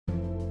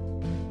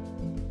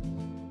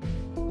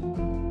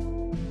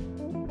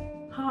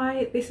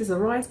Hi, this is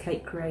Arise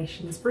Cake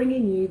Creations,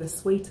 bringing you the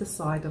sweeter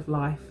side of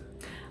life.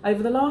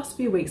 Over the last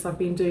few weeks I've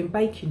been doing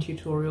baking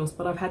tutorials,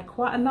 but I've had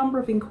quite a number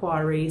of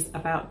inquiries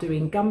about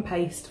doing gum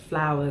paste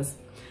flowers.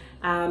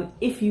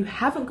 If you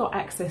haven't got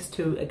access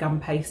to a gum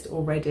paste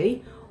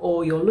already,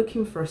 or you're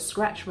looking for a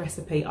scratch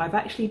recipe, I've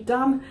actually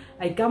done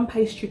a gum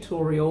paste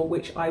tutorial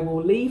which I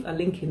will leave a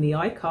link in the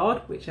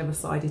iCard, whichever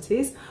side it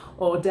is,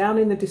 or down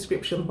in the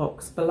description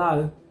box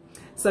below.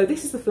 So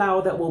this is the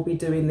flower that we'll be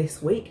doing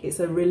this week.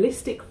 It's a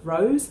realistic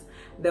rose.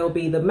 There'll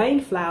be the main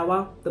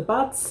flower, the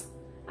buds,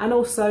 and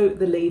also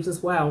the leaves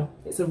as well.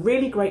 It's a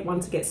really great one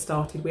to get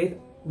started with,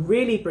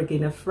 really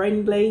beginner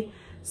friendly.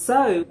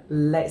 So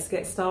let's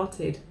get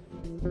started.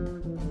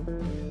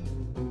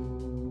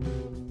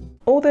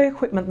 All the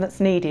equipment that's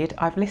needed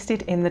I've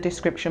listed in the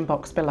description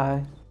box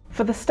below.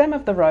 For the stem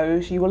of the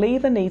rose, you will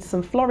either need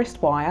some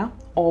florist wire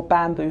or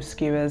bamboo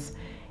skewers.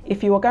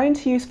 If you are going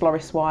to use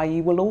florist wire,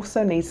 you will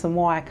also need some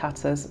wire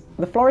cutters.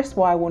 The florist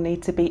wire will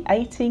need to be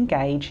 18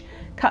 gauge,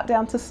 cut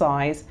down to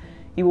size.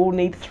 You will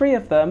need 3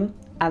 of them,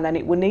 and then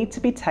it will need to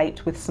be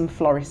taped with some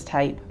florist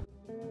tape.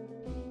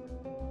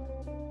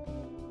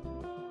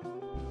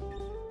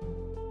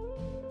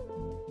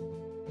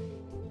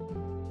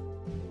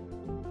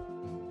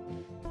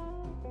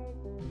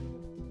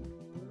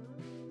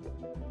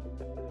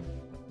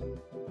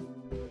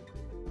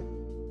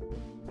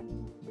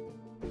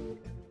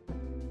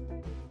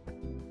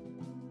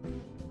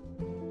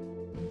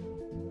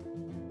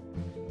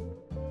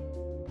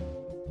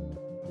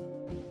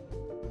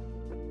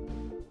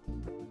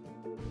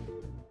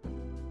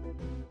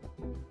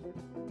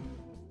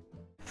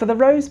 For the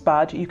rose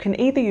bud, you can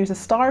either use a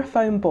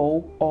styrofoam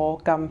ball or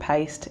gum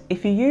paste.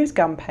 If you use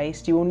gum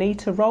paste, you will need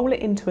to roll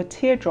it into a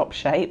teardrop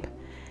shape,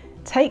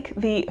 take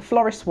the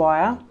florist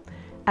wire,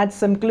 add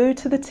some glue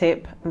to the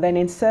tip, then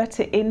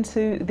insert it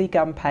into the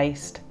gum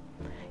paste.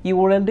 You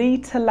will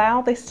need to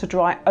allow this to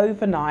dry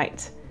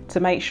overnight to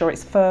make sure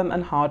it's firm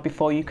and hard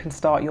before you can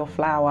start your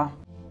flower.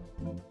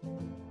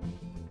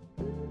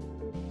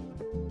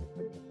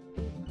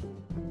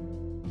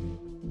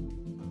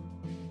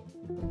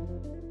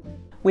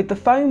 With the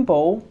foam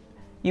ball,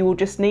 you will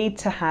just need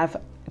to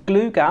have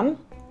glue gun.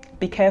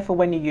 Be careful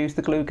when you use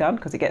the glue gun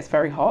because it gets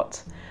very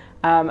hot.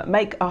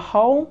 Make a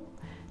hole,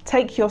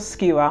 take your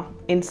skewer,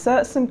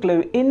 insert some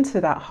glue into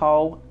that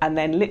hole, and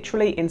then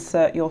literally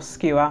insert your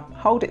skewer.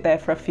 Hold it there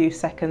for a few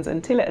seconds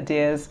until it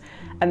adheres,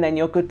 and then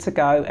you're good to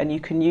go, and you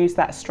can use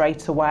that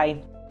straight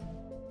away.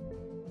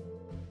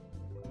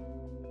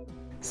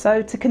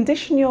 So to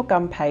condition your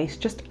gum paste,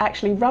 just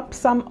actually rub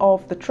some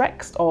of the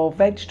Trex or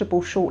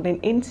vegetable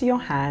shortening into your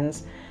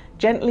hands,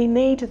 gently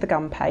knead the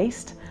gum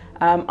paste.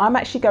 I'm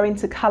actually going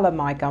to colour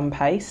my gum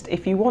paste.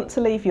 If you want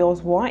to leave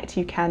yours white,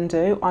 you can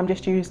do. I'm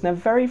just using a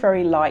very,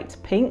 very light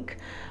pink,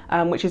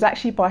 which is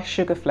actually by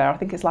Sugar Flare. I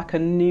think it's like a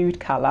nude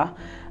colour.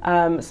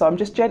 So I'm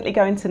just gently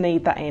going to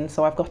knead that in,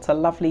 so I've got a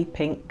lovely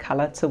pink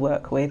colour to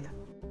work with.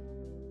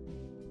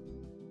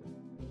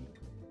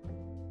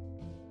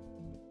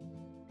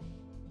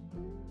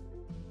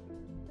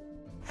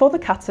 For the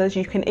cutters,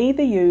 you can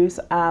either use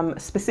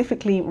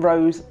specifically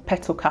rose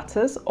petal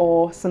cutters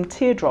or some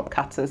teardrop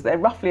cutters. They're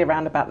roughly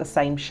around about the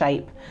same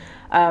shape.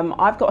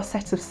 I've got a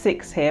set of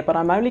 6 here, but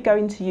I'm only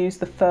going to use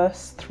the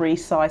first 3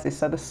 sizes,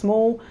 so the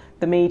small,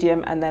 the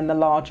medium, and then the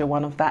larger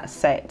one of that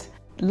set.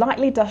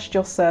 Lightly dust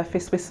your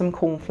surface with some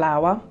corn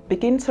flour.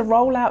 Begin to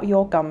roll out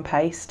your gum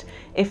paste.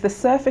 If the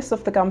surface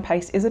of the gum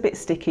paste is a bit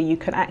sticky, you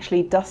can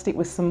actually dust it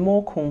with some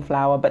more corn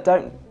flour, but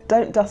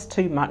don't dust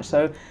too much,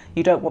 so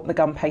you don't want the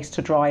gum paste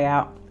to dry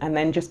out. And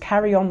then just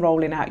carry on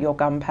rolling out your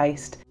gum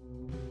paste.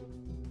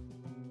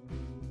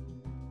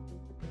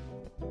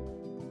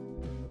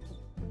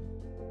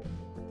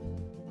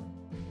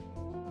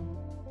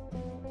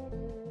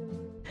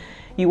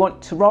 You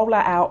want to roll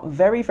that out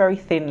very, very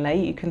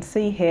thinly. You can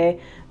see here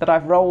that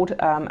I've rolled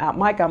out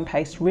my gum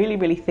paste really,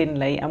 really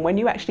thinly, and when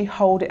you actually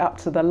hold it up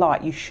to the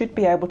light, you should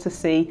be able to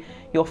see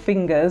your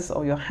fingers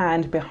or your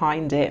hand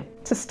behind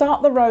it. To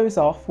start the rose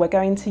off, we're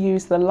going to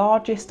use the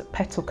largest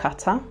petal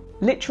cutter.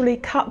 Literally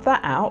cut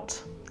that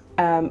out.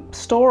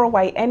 Store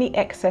away any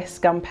excess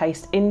gum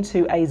paste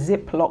into a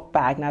Ziploc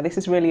bag. Now this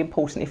is really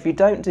important. If you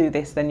don't do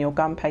this, then your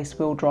gum paste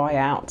will dry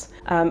out.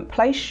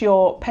 Place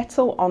your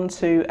petal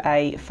onto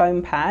a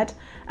foam pad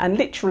and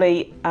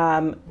literally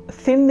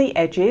thin the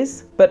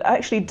edges, but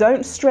actually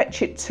don't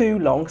stretch it too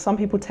long. Some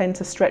people tend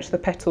to stretch the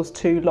petals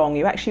too long.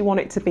 You actually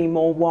want it to be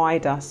more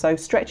wider, so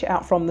stretch it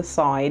out from the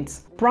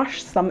sides.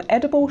 Brush some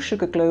edible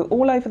sugar glue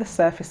all over the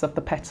surface of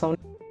the petal.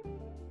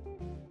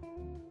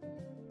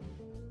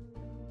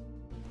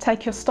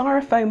 Take your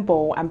styrofoam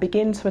ball and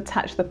begin to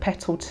attach the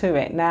petal to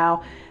it.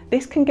 Now,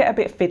 this can get a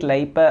bit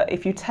fiddly, but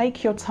if you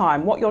take your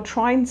time, what you're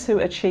trying to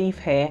achieve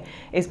here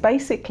is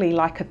basically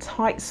like a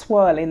tight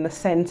swirl in the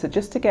center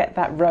just to get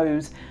that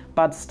rose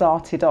bud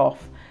started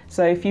off.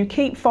 So if you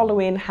keep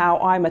following how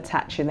I'm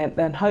attaching it,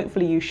 then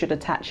hopefully you should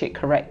attach it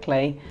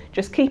correctly.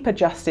 Just keep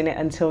adjusting it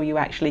until you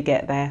actually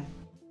get there.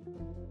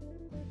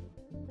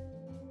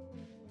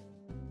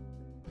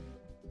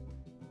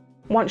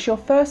 Once your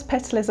first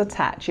petal is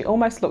attached, it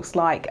almost looks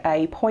like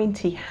a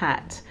pointy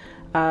hat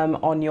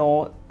on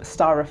your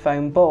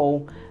styrofoam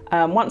ball.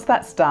 Once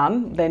that's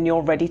done, then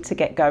you're ready to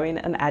get going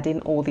and add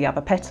in all the other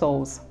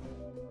petals.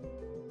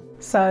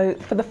 So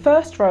for the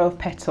first row of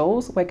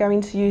petals, we're going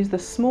to use the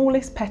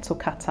smallest petal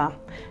cutter.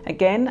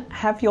 Again,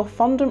 have your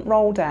fondant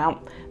rolled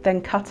out,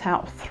 then cut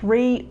out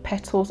 3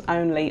 petals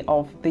only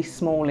of the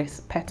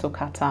smallest petal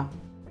cutter.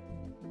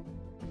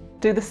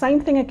 Do the same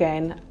thing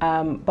again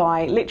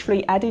by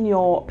literally adding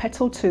your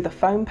petal to the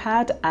foam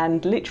pad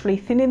and literally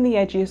thinning the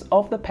edges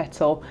of the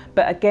petal,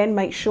 but again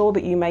make sure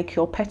that you make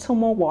your petal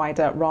more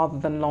wider rather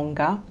than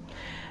longer.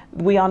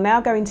 We are now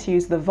going to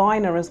use the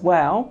viner as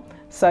well.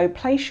 So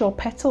place your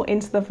petal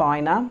into the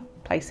viner,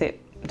 place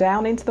it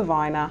down into the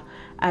viner,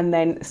 and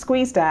then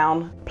squeeze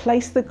down,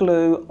 place the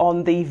glue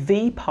on the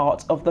V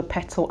part of the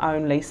petal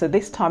only. So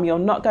this time you're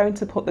not going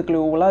to put the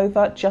glue all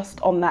over,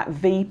 just on that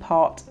V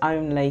part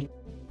only.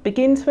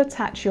 Begin to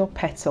attach your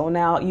petal.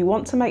 Now you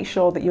want to make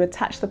sure that you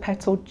attach the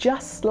petal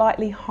just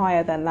slightly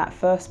higher than that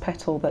first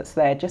petal that's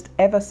there, just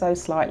ever so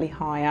slightly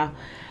higher,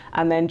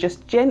 and then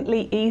just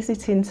gently ease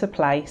it into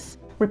place.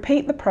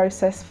 Repeat the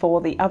process for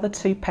the other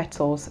 2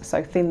 petals.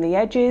 So thin the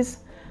edges,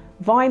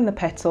 vine the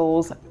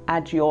petals,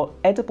 add your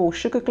edible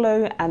sugar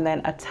glue, and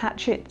then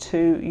attach it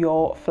to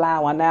your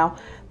flower. Now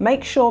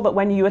make sure that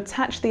when you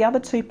attach the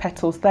other 2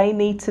 petals, they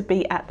need to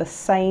be at the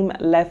same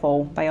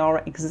level. They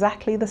are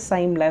exactly the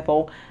same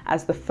level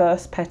as the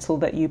first petal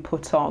that you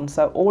put on.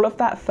 So all of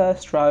that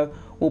first row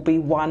will be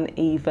one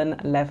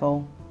even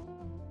level.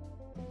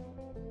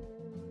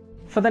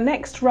 For the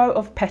next row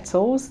of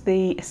petals,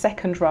 the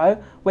second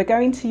row, we're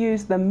going to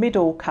use the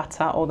middle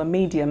cutter or the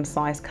medium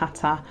size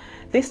cutter.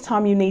 This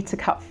time you need to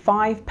cut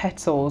 5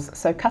 petals.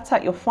 So cut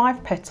out your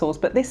 5 petals,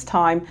 but this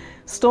time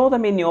store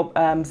them in your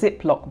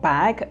Ziploc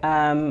bag,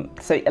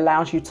 so it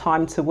allows you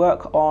time to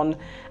work on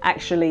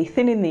actually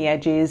thinning the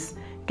edges,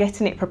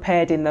 getting it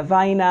prepared in the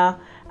viner,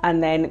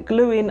 and then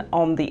gluing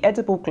on the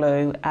edible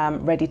glue,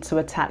 ready to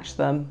attach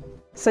them.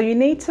 So you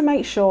need to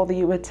make sure that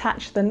you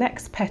attach the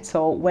next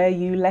petal where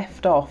you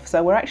left off.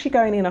 So we're actually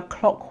going in a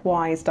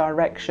clockwise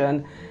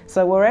direction.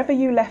 So wherever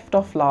you left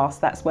off last,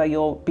 that's where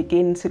you'll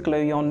begin to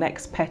glue your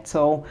next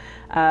petal.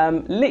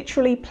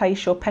 Literally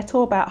place your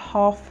petal about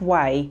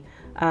halfway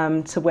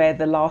to where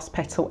the last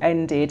petal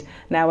ended.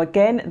 Now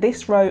again,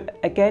 this row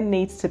again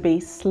needs to be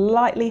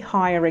slightly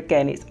higher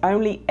again. It's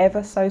only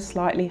ever so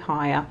slightly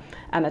higher,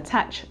 and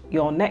attach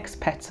your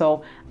next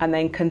petal and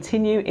then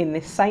continue in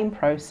this same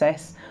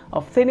process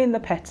of thinning the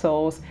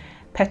petals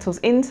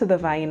into the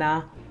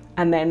veinner,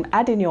 and then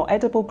adding your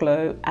edible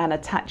glue and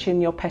attaching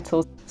your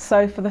petals.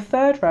 So for the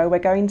third row, we're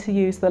going to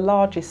use the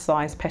largest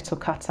size petal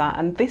cutter,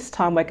 and this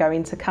time we're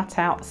going to cut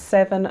out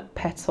 7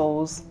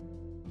 petals.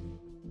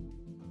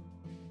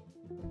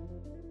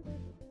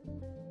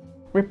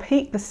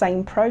 Repeat the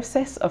same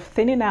process of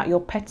thinning out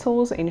your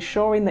petals,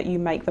 ensuring that you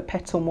make the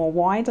petal more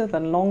wider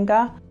than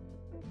longer.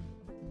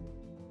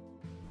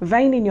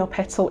 Veining your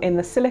petal in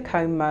the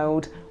silicone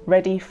mould,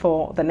 ready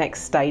for the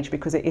next stage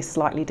because it is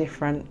slightly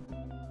different.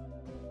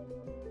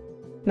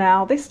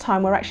 Now this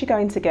time we're actually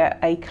going to get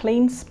a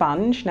clean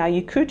sponge. Now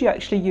you could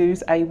actually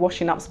use a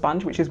washing up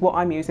sponge, which is what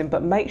I'm using,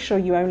 but make sure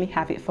you only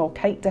have it for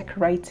cake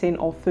decorating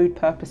or food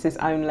purposes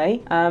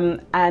only,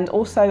 and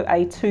also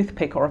a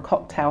toothpick or a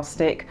cocktail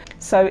stick.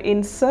 So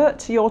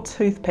insert your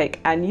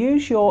toothpick and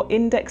use your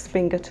index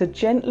finger to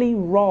gently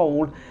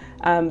roll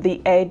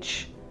the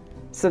edge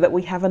so that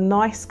we have a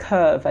nice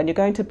curve, and you're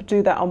going to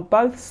do that on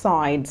both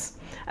sides.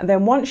 And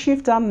then once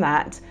you've done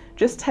that,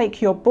 just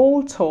take your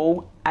ball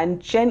tool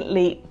and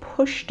gently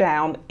push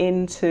down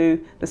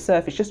into the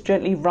surface, just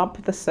gently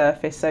rub the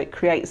surface so it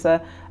creates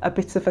a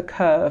bit of a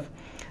curve.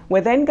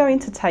 We're then going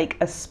to take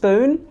a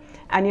spoon,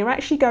 and you're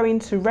actually going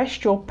to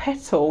rest your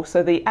petal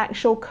so the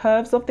actual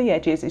curves of the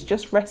edges is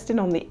just resting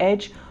on the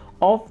edge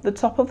of the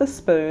top of the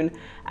spoon,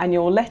 and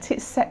you'll let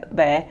it set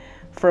there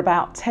for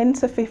about 10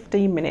 to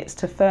 15 minutes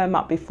to firm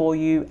up before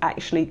you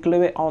actually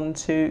glue it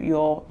onto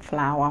your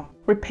flower.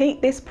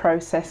 Repeat this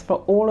process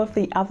for all of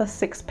the other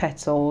 6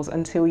 petals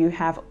until you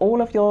have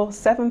all of your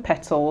 7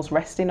 petals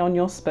resting on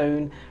your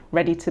spoon,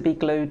 ready to be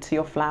glued to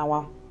your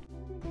flower.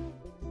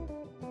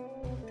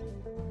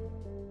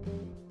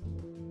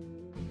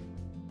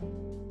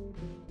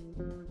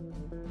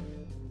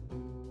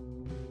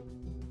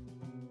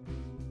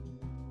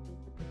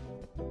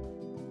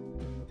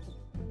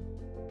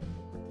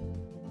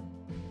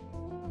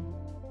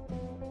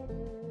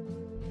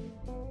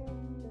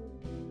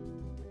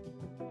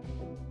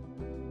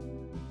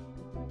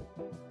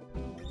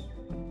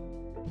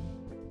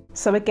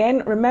 So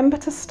again, remember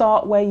to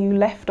start where you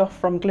left off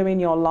from gluing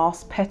your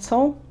last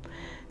petal.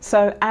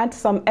 So add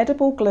some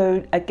edible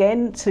glue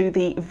again to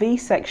the V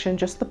section,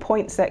 just the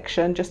point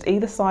section, just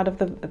either side of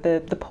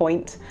the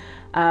point,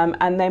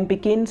 and then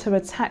begin to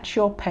attach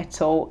your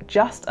petal,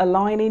 just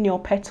aligning your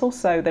petal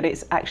so that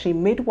it's actually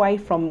midway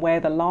from where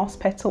the last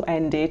petal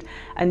ended,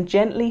 and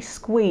gently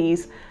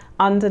squeeze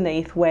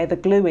underneath where the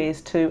glue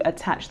is to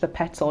attach the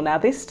petal. Now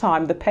this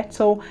time the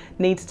petal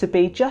needs to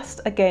be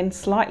just again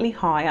slightly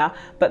higher,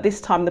 but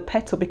this time the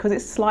petal, because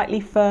it's slightly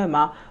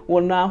firmer,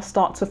 will now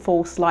start to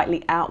fall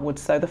slightly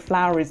outwards, so the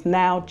flower is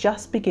now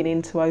just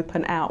beginning to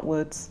open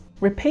outwards.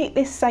 Repeat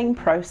this same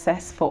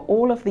process for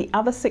all of the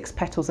other 6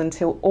 petals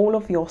until all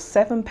of your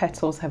 7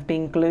 petals have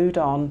been glued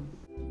on.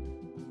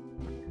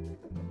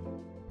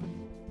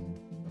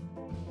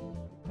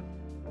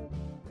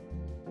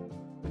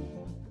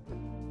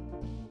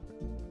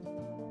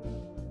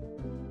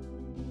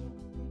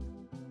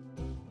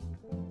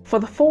 For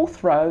the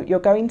 4th row, you're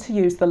going to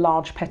use the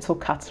large petal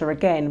cutter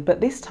again,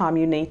 but this time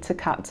you need to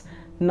cut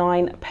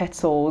 9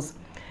 petals.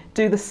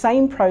 Do the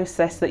same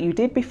process that you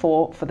did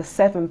before for the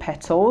 7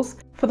 petals.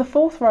 For the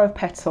 4th row of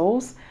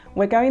petals,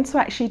 we're going to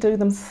actually do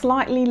them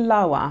slightly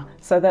lower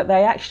so that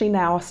they actually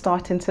now are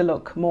starting to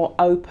look more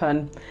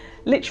open.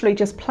 Literally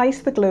just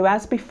place the glue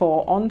as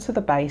before onto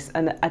the base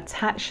and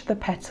attach the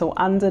petal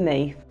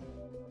underneath.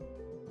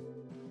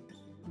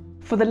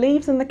 For the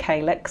leaves and the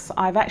calyx,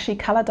 I've actually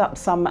coloured up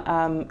some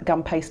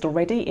gum paste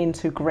already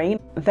into green.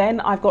 Then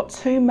I've got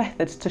 2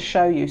 methods to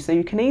show you. So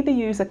you can either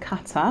use a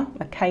cutter,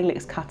 a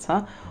calyx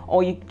cutter,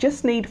 or you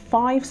just need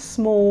 5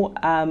 small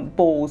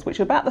balls, which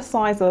are about the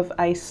size of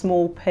a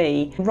small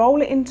pea.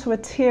 Roll it into a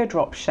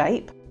teardrop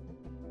shape.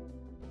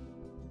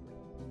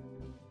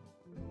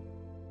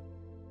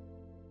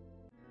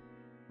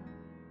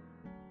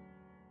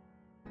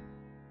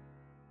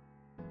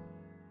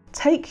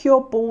 Take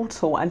your ball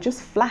tool and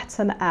just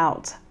flatten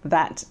out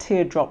that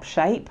teardrop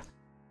shape.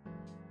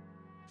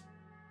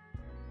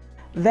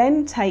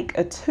 Then take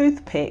a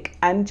toothpick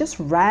and just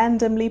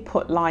randomly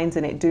put lines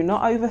in it. Do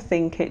not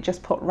overthink it,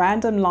 just put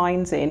random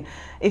lines in.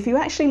 If you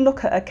actually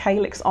look at a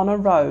calyx on a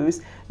rose,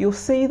 you'll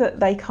see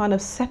that they kind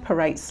of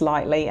separate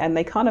slightly and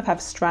they kind of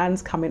have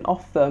strands coming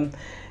off them.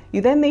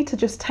 You then need to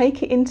just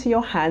take it into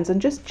your hands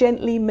and just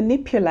gently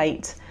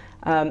manipulate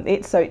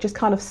it so it just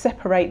kind of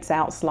separates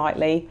out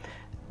slightly.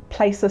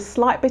 Place a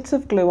slight bit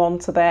of glue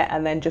onto there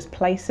and then just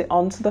place it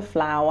onto the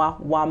flower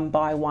one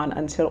by one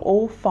until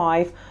all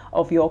 5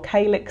 of your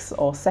calyx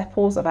or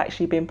sepals have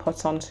actually been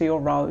put onto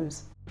your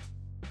rose.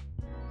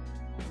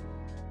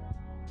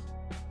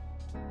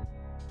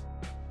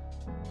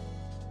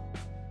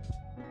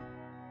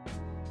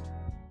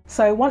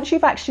 So once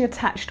you've actually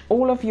attached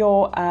all of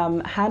your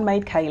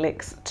handmade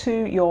calyx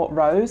to your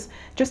rose,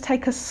 just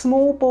take a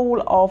small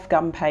ball of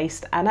gum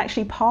paste and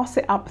actually pass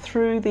it up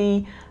through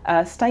the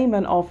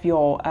stamen of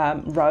your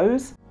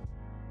rose.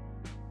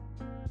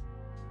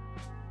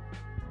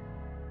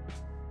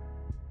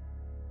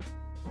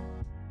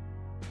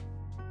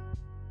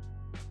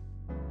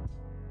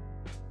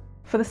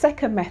 For the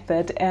second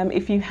method,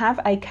 if you have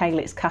a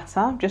calyx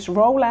cutter, just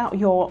roll out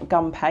your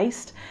gum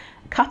paste,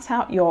 cut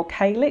out your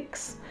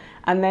calyx,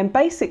 and then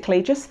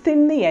basically just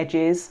thin the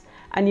edges,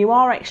 and you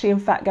are actually in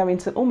fact going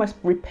to almost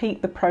repeat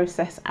the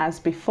process as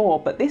before,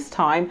 but this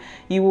time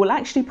you will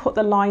actually put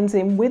the lines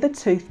in with a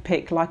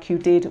toothpick like you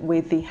did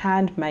with the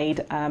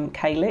handmade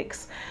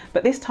calyx,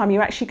 but this time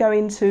you're actually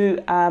going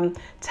to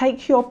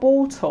take your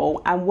ball tool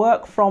and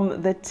work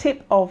from the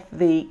tip of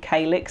the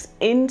calyx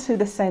into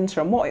the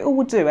center, and what it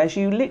will do as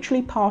you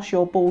literally pass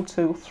your ball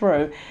tool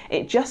through,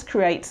 it just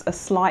creates a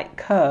slight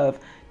curve.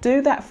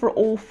 Do that for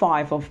all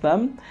 5 of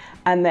them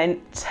and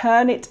then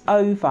turn it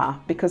over,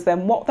 because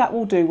then what that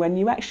will do when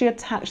you actually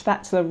attach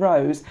that to the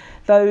rose,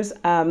 those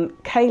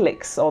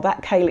calyx or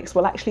that calyx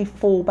will actually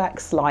fall back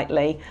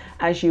slightly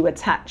as you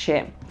attach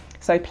it.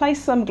 So place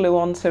some glue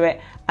onto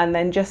it and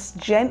then just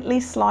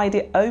gently slide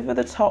it over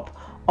the top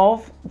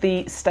of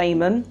the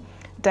stamen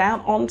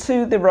down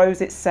onto the rose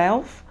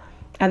itself,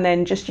 and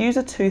then just use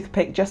a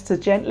toothpick just to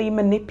gently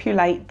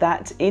manipulate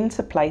that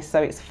into place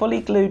so it's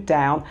fully glued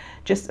down.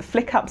 Just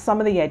flick up some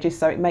of the edges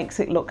so it makes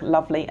it look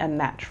lovely and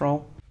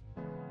natural.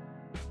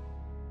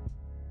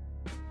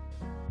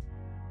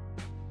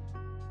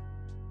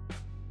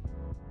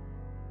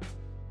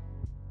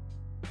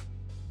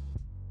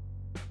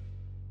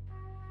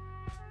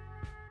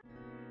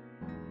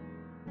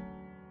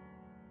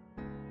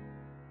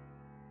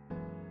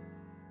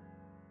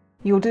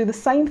 You'll do the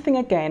same thing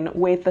again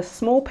with the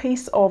small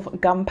piece of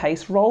gum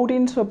paste rolled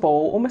into a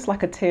ball, almost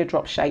like a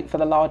teardrop shape for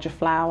the larger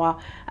flower,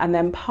 and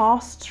then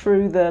passed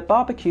through the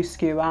barbecue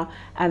skewer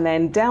and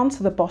then down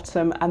to the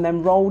bottom and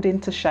then rolled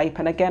into shape.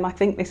 And again, I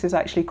think this is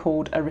actually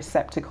called a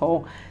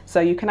receptacle. So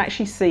you can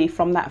actually see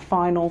from that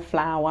final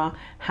flower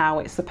how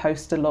it's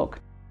supposed to look.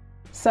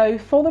 So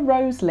for the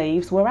rose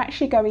leaves, we're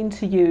actually going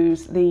to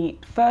use the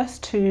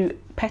first 2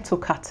 petal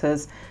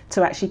cutters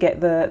to actually get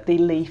the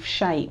leaf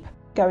shape.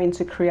 Going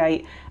to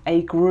create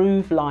a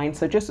groove line,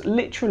 so just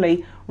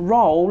literally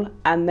roll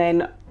and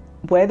then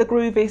where the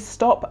groove is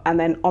stop, and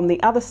then on the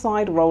other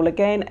side roll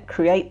again,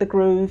 create the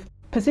groove.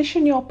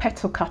 Position your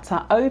petal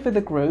cutter over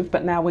the groove,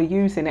 but now we're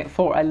using it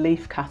for a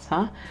leaf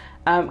cutter.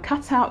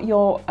 Cut out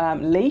your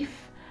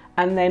leaf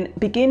and then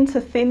begin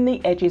to thin the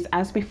edges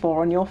as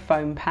before on your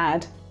foam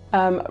pad.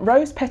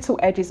 Rose petal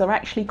edges are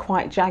actually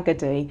quite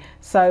jaggedy,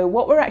 so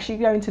what we're actually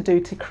going to do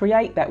to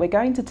create that, we're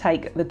going to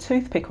take the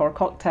toothpick or a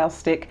cocktail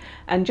stick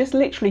and just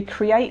literally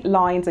create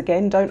lines.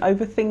 Again, don't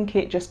overthink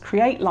it, just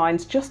create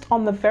lines just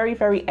on the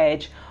very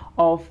edge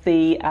of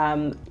the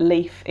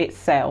leaf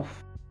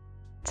itself.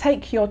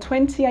 Take your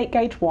 28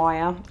 gauge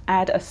wire,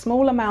 add a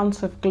small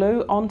amount of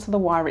glue onto the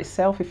wire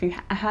itself. If you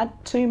had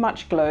too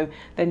much glue,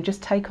 then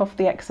just take off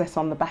the excess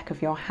on the back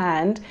of your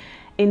hand.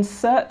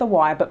 Insert the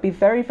wire, but be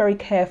very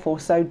careful,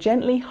 so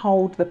gently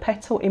hold the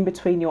petal in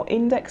between your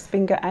index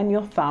finger and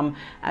your thumb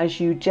as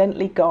you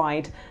gently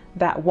guide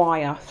that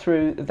wire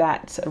through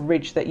that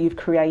ridge that you've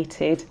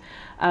created,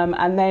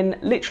 and then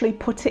literally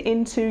put it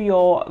into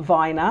your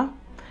viner,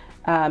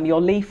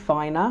 your leaf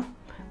viner.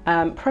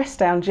 Press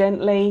down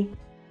gently,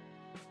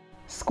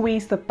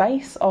 squeeze the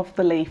base of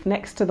the leaf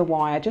next to the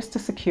wire just to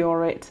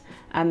secure it,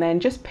 and then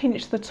just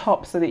pinch the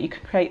top so that you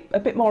can create a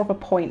bit more of a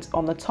point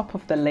on the top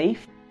of the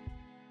leaf.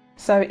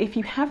 So if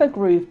you have a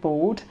groove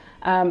board,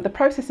 the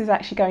process is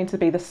actually going to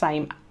be the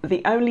same.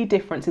 The only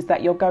difference is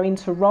that you're going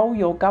to roll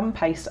your gum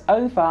paste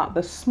over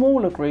the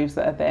smaller grooves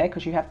that are there,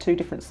 because you have two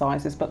different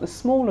sizes, but the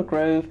smaller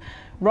groove,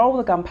 roll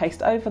the gum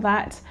paste over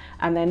that,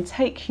 and then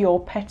take your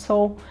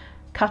petal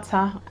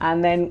cutter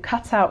and then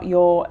cut out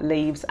your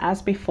leaves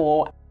as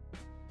before.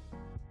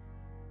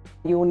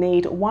 You'll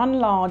need one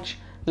large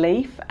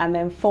leaf and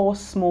then 4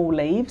 small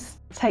leaves.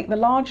 Take the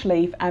large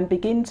leaf and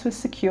begin to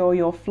secure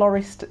your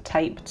florist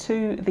tape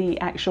to the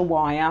actual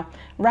wire.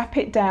 Wrap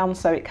it down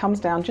so it comes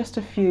down just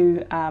a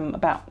few,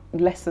 about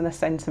less than a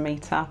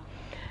centimetre.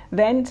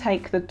 Then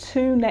take the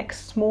 2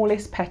 next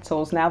smallest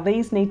petals. Now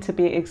these need to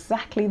be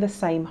exactly the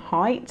same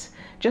height,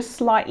 just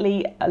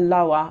slightly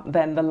lower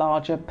than the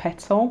larger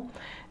petal.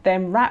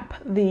 Then wrap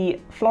the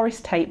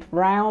florist tape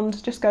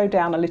round, just go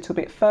down a little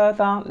bit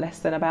further, less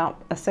than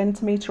about a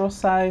centimetre or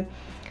so,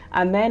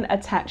 and then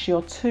attach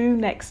your 2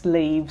 next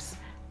leaves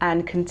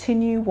and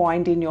continue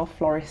winding your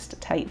florist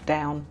tape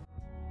down.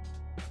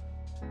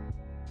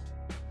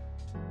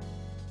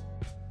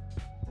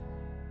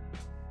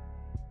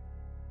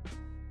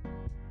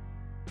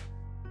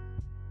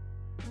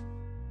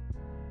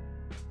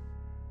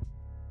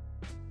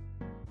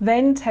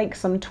 Then take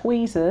some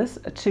tweezers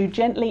to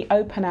gently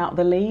open out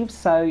the leaves,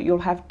 so you'll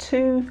have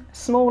 2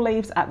 small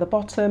leaves at the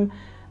bottom,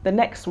 the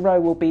next row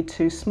will be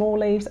 2 small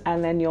leaves,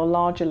 and then your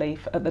larger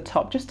leaf at the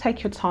top. Just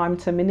take your time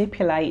to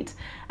manipulate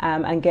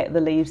and get the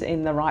leaves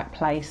in the right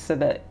place so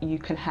that you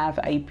can have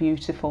a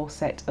beautiful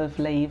set of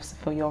leaves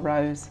for your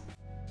rose.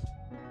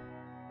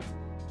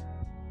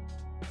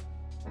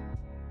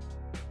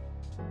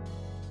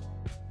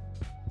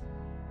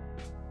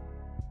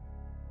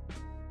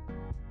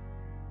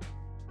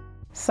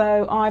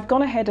 So I've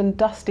gone ahead and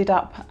dusted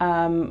up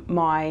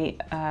my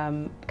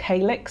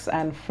calyx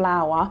and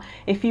flower.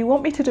 If you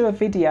want me to do a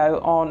video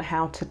on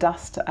how to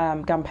dust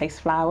gum paste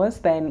flowers,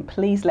 then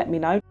please let me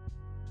know.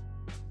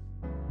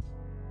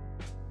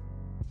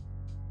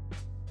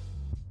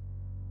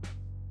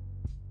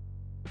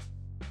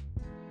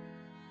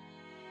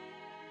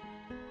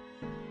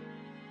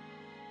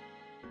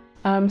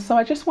 So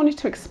I just wanted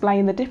to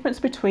explain the difference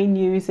between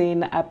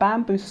using a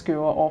bamboo skewer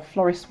or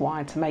florist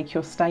wire to make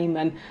your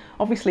stamen.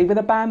 Obviously with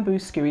a bamboo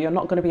skewer you're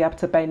not going to be able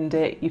to bend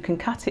it. You can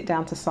cut it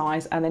down to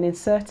size and then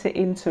insert it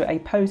into a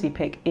posy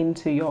pick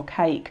into your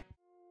cake.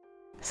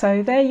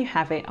 So there you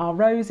have it, our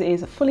rose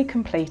is fully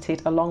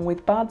completed along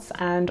with buds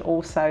and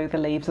also the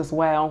leaves as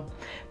well.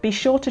 Be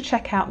sure to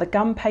check out the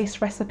gum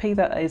paste recipe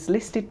that is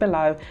listed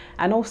below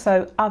and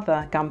also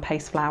other gum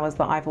paste flowers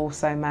that I've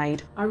also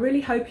made. I really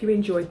hope you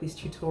enjoyed this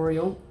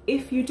tutorial.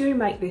 If you do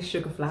make this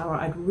sugar flower,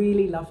 I'd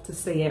really love to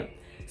see it.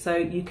 So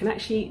you can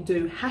actually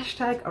do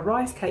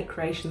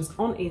 #AriseCakeCreations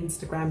on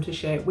Instagram to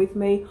share it with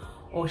me,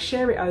 or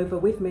share it over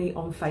with me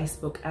on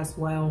Facebook as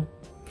well.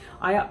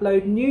 I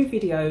upload new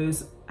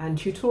videos and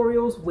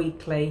tutorials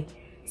weekly,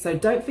 so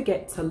don't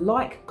forget to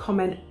like,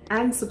 comment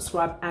and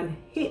subscribe and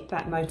hit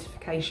that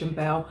notification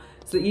bell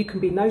so that you can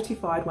be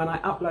notified when I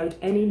upload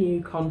any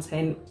new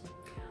content.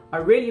 I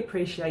really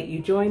appreciate you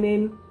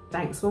joining.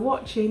 Thanks for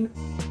watching.